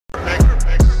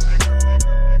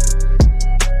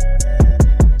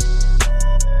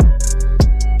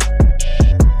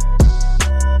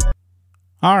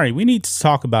All right, we need to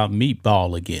talk about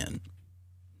Meatball again.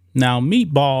 Now,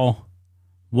 Meatball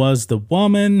was the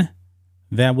woman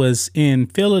that was in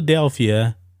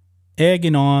Philadelphia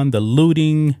egging on the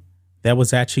looting that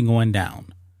was actually going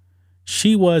down.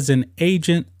 She was an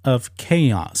agent of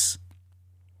chaos.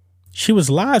 She was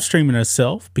live streaming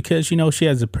herself because, she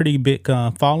has a pretty big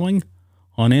following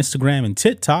on Instagram and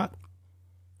TikTok.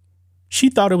 She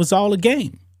thought it was all a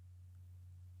game.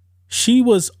 She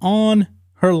was on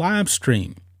her live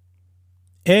stream,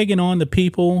 egging on the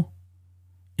people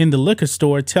in the liquor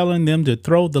store, telling them to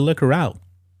throw the liquor out.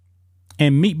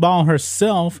 And Meatball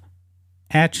herself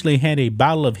actually had a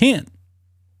bottle of Hen.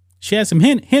 She had some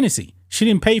Hennessy. She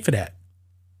didn't pay for that.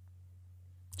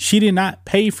 She did not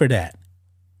pay for that.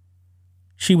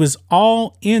 She was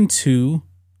all into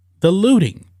the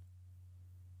looting.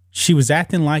 She was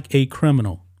acting like a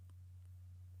criminal.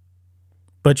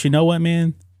 But you know what,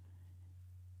 man?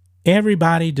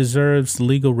 Everybody deserves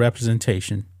legal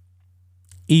representation,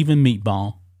 even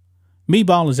Meatball.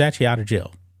 Meatball is actually out of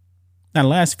jail. Now, the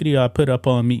last video I put up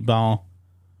on Meatball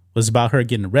was about her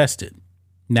getting arrested.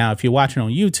 Now, if you're watching on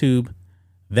YouTube,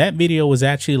 that video was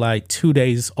actually like 2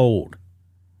 days old.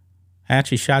 I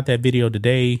actually shot that video the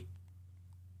day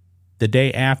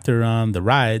after the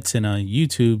riots, and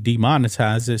YouTube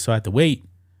demonetized it, so I had to wait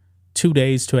 2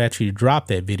 days to actually drop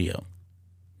that video.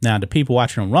 Now, the people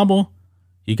watching on Rumble,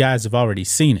 you guys have already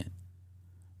seen it.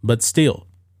 But still,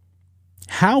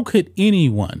 how could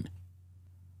anyone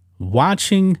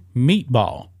watching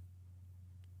Meatball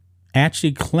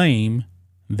actually claim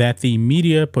that the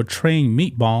media portraying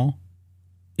Meatball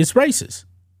is racist?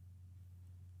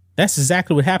 That's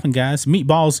exactly what happened, guys.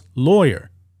 Meatball's lawyer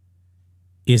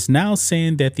is now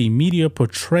saying that the media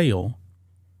portrayal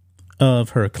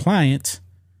of her client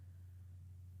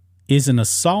is an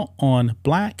assault on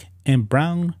black and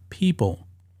brown people.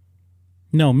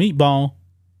 No, Meatball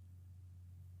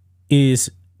is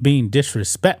being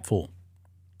disrespectful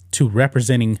to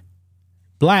representing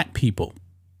black people.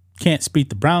 Can't speak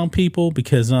to brown people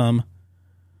because I'm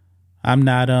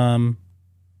not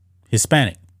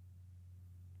Hispanic.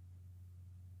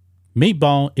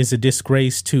 Meatball is a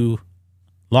disgrace to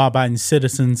law-abiding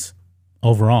citizens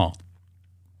overall.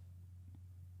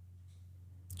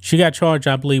 She got charged,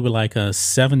 I believe, with like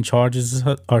 7 charges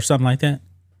or something like that.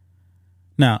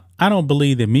 Now, I don't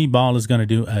believe that Meatball is going to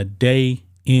do a day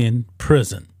in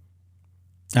prison.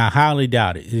 I highly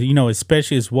doubt it.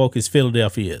 Especially as woke as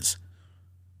Philadelphia is.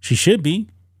 She should be.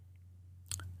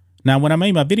 Now, when I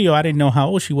made my video, I didn't know how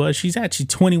old she was. She's actually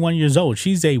 21 years old.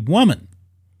 She's a woman.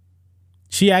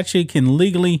 She actually can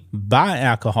legally buy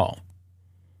alcohol.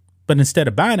 But instead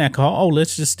of buying alcohol,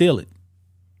 let's just steal it.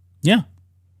 Yeah.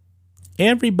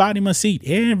 Everybody must eat.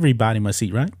 Everybody must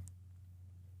eat, right?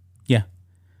 Yeah.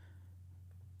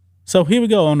 So here we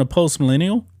go on the Post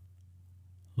Millennial.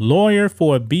 Lawyer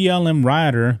for BLM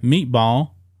rioter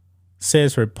Meatball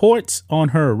says reports on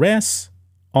her arrests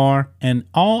are an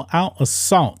all-out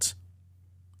assault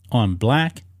on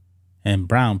black and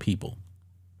brown people.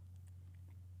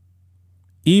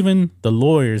 Even the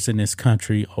lawyers in this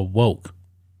country are woke.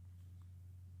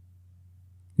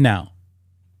 Now,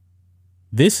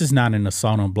 this is not an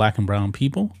assault on black and brown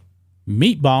people.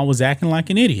 Meatball was acting like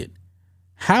an idiot.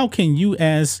 How can you,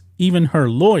 as even her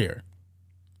lawyer,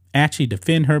 actually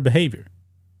defend her behavior?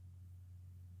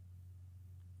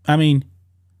 I mean,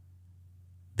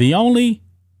 the only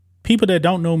people that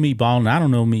don't know Meatball, and I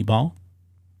don't know Meatball,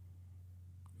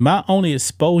 my only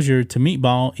exposure to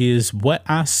Meatball is what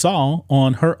I saw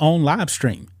on her own live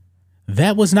stream.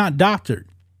 That was not doctored.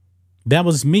 That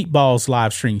was Meatball's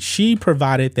live stream. She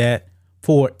provided that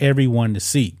for everyone to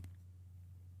see.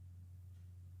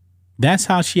 That's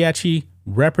how she actually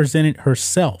represented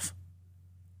herself.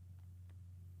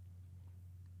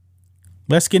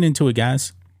 Let's get into it,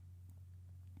 guys.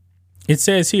 It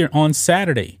says here on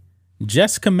Saturday,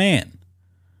 Jessica Mann,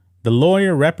 the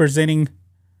lawyer representing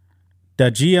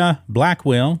Dajia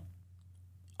Blackwell,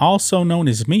 also known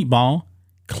as Meatball,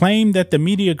 claimed that the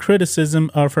media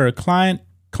criticism of her client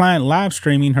live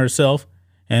streaming herself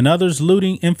and others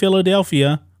looting in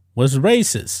Philadelphia was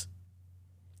racist.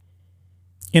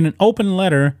 In an open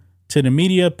letter to the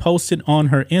media posted on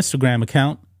her Instagram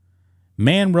account,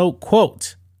 Mann wrote,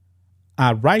 quote,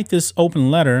 "I write this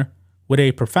open letter with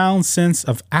a profound sense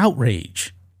of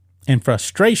outrage and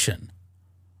frustration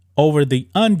over the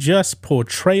unjust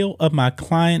portrayal of my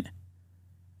client,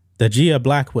 Dajia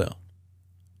Blackwell.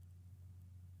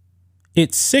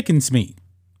 It sickens me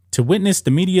to witness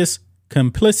the media's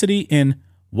complicity in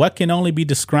what can only be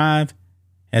described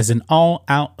as an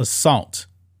all-out assault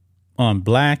on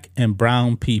black and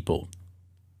brown people."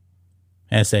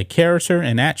 as their character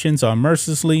and actions are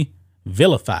mercilessly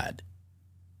vilified.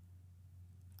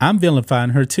 I'm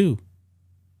vilifying her too.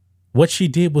 What she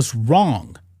did was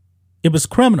wrong. It was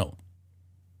criminal.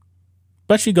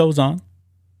 But she goes on.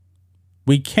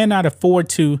 We cannot afford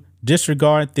to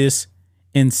disregard this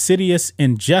insidious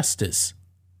injustice,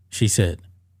 she said.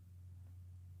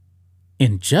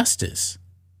 Injustice?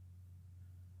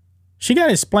 She got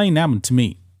to explain that one to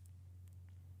me.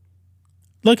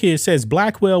 Look here, it says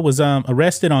Blackwell was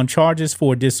arrested on charges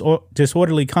for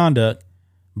disorderly conduct,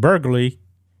 burglary,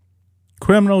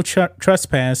 criminal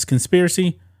trespass,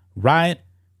 conspiracy, riot,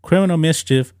 criminal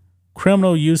mischief,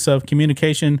 criminal use of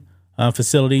communication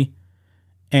facility,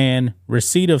 and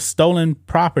receipt of stolen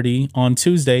property on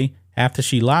Tuesday after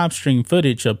she live streamed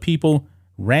footage of people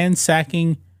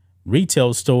ransacking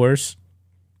retail stores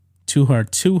to her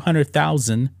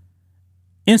 200,000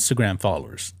 Instagram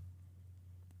followers.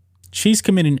 She's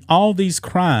committing all these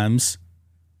crimes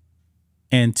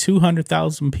and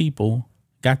 200,000 people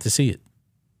got to see it.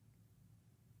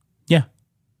 Yeah.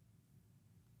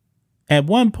 At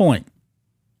one point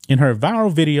in her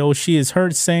viral video, she is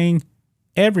heard saying,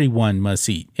 everyone must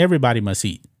eat. Everybody must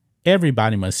eat.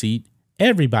 Everybody must eat.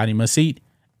 Everybody must eat.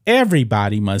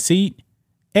 Everybody must eat.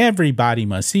 Everybody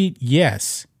must eat.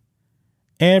 Yes.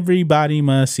 Everybody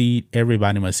must eat.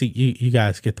 Everybody must eat. You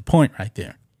guys get the point right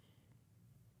there.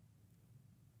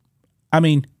 I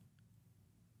mean,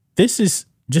 this is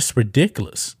just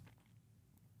ridiculous.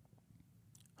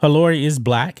 Her lawyer is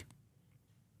black.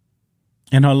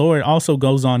 And her lawyer also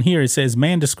goes on here. It says,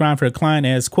 man described her client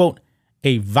as, quote,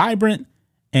 a vibrant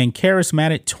and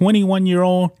charismatic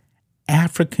 21-year-old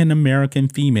African-American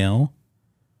female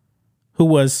who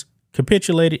was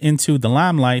capitulated into the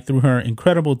limelight through her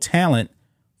incredible talent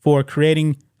for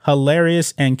creating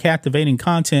hilarious and captivating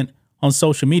content on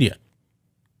social media.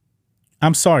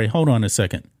 I'm sorry, hold on a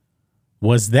second.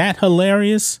 Was that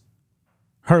hilarious?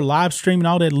 Her live streaming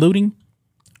all that looting?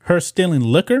 Her stealing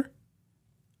liquor?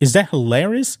 Is that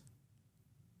hilarious?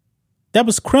 That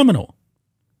was criminal.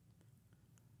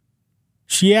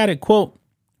 She added, quote,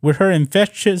 with her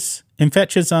infectious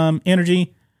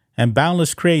energy and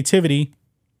boundless creativity,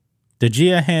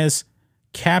 Dejia has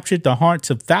captured the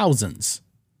hearts of thousands,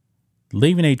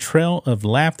 leaving a trail of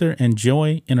laughter and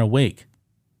joy in her wake.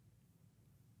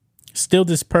 Still,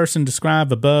 this person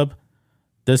described above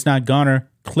does not garner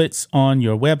clicks on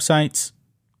your websites,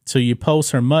 so you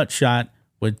post her mugshot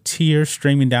with tears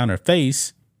streaming down her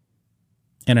face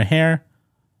and her hair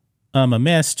a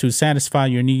mess to satisfy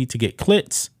your need to get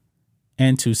clicks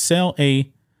and to sell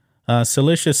a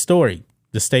salacious story,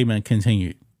 the statement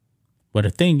continued. But the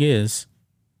thing is,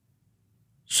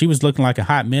 she was looking like a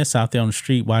hot mess out there on the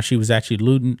street while she was actually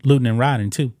looting and rioting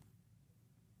too.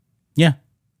 Yeah.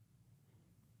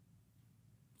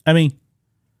 I mean,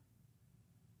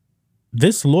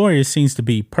 this lawyer seems to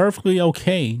be perfectly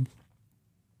okay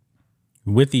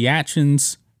with the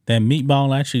actions that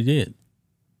Meatball actually did.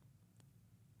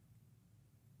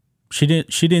 She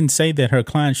didn't say that her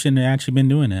client shouldn't have actually been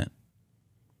doing that.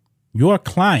 Your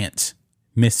client,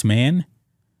 Miss Man,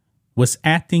 was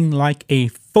acting like a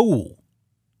fool,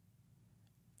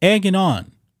 egging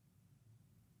on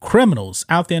criminals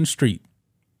out there in the street.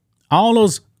 All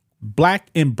those black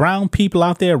and brown people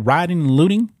out there rioting and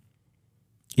looting.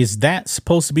 Is that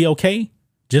supposed to be okay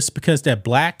just because they're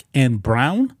black and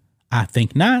brown? I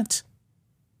think not.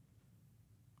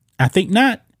 I think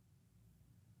not.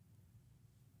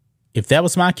 If that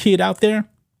was my kid out there,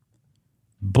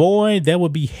 boy, there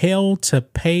would be hell to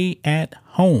pay at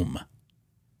home.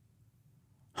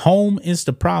 Home is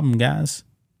the problem, guys.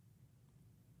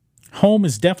 Home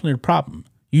is definitely the problem.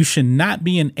 You should not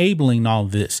be enabling all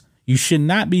of this. You should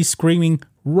not be screaming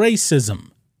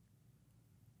racism.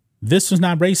 This was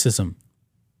not racism.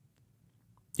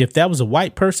 If that was a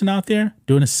white person out there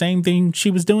doing the same thing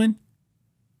she was doing,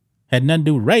 had nothing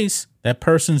to do with race, that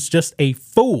person's just a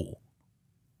fool.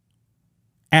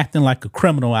 Acting like a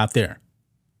criminal out there.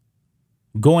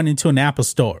 Going into an Apple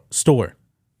store,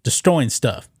 destroying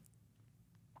stuff.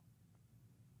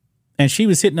 And she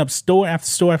was hitting up store after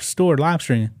store after store live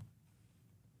streaming.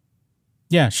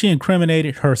 Yeah, she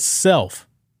incriminated herself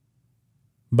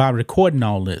by recording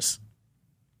all this.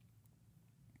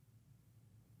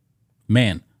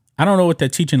 Man, I don't know what they're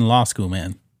teaching in law school,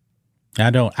 man.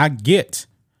 I don't. I get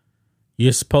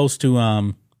you're supposed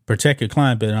to protect your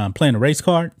client, but playing a race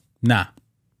card? Nah.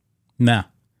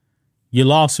 You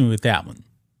lost me with that one.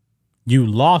 You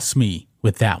lost me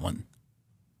with that one.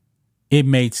 It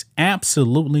makes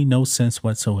absolutely no sense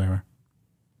whatsoever.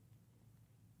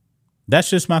 That's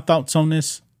just my thoughts on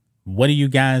this. What do you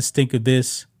guys think of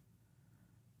this?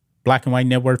 Black and White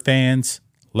Network fans,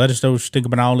 Let us know what you think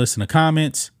about all this in the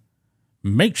comments.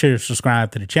 Make sure to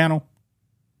subscribe to the channel.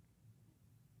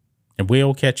 And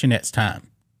we'll catch you next time.